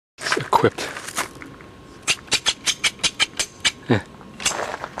equipped. Yeah.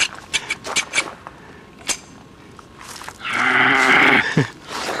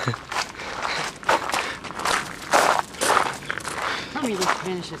 Let me just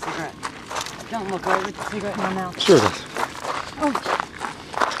finish the cigarette. Don't look right with the cigarette in my mouth. Sure it does. Oh.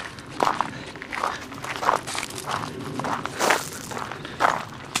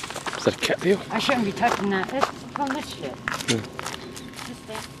 Is that a cat view? I shouldn't be touching that. It's from this shit. Yeah. This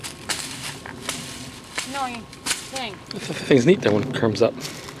thing. Annoying thing. The thing's neat though when it comes up.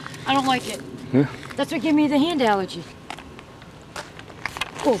 I don't like it. Yeah. That's what gave me the hand allergy.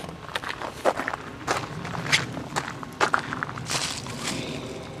 Cool.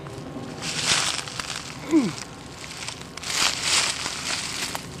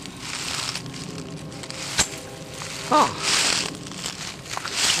 Oh.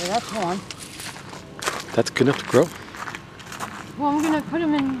 So that's one. That's good enough to grow. Well, I'm gonna put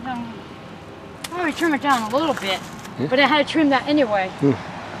them in. Probably trim it down a little bit, but I had to trim that anyway.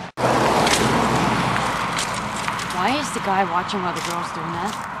 Why is the guy watching while the girl's doing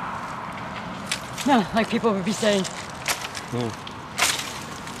that? No, like people would be saying.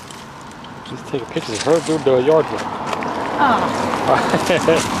 Just taking pictures of her doing the yard work. Oh.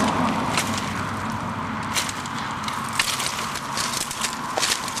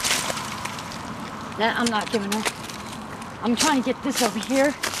 That I'm not giving her. I'm trying to get this over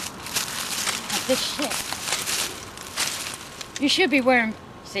here. Like this shit. You should be wearing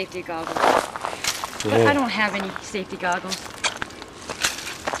safety goggles. But I don't have any safety goggles.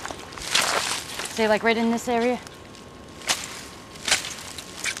 Say like right in this area.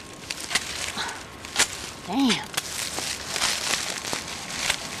 Damn.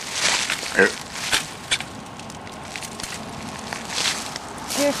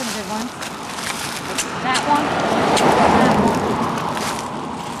 Here's some good ones. That one.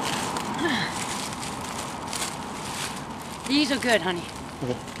 These are good, honey.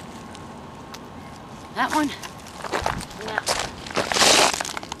 Okay. That one. And that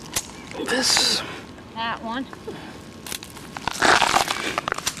one. This. That one.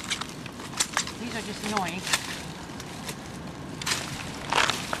 These are just annoying.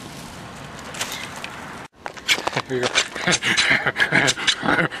 Here you go.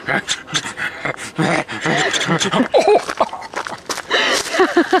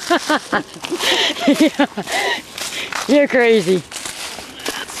 You're crazy.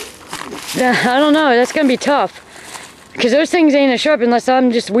 Yeah, I don't know. That's gonna be tough because those things ain't as sharp unless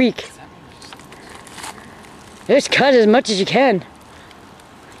I'm just weak. Just cut as much as you can.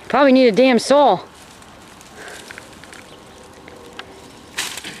 Probably need a damn saw.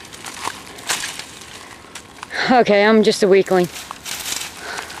 Okay, I'm just a weakling.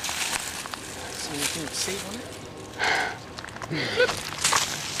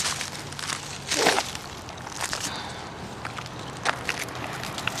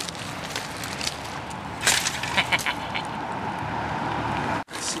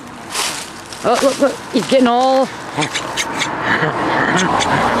 Oh, look, look, he's getting all...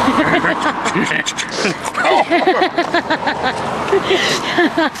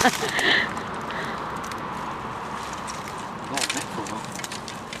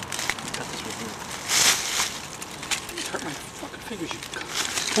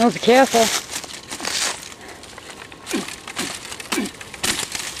 Oh, be careful.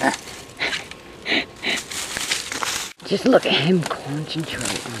 Just look at him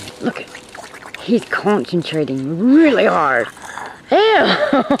concentrating. Look at him. He's concentrating really hard. Ew!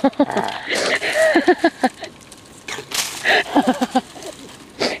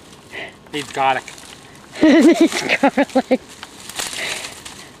 Needs garlic. Needs garlic.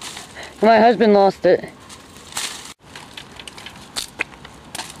 My husband lost it.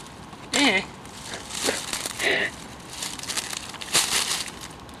 Eh.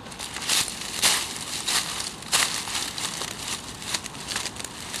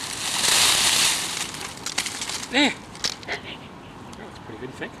 Eh. That's pretty good,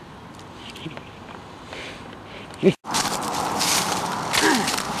 you think?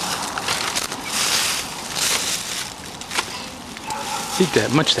 Eat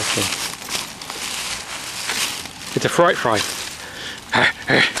that, munch that thing. It's a fright fry.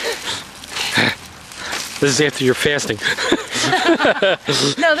 This is after you're fasting.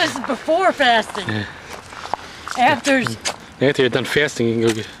 No, this is before fasting. Yeah. After's. After you're done fasting, you can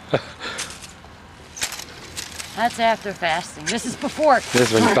go get... That's after fasting. This is before. This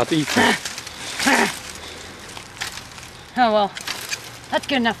is when you're about to eat. Oh well, that's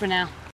good enough for now.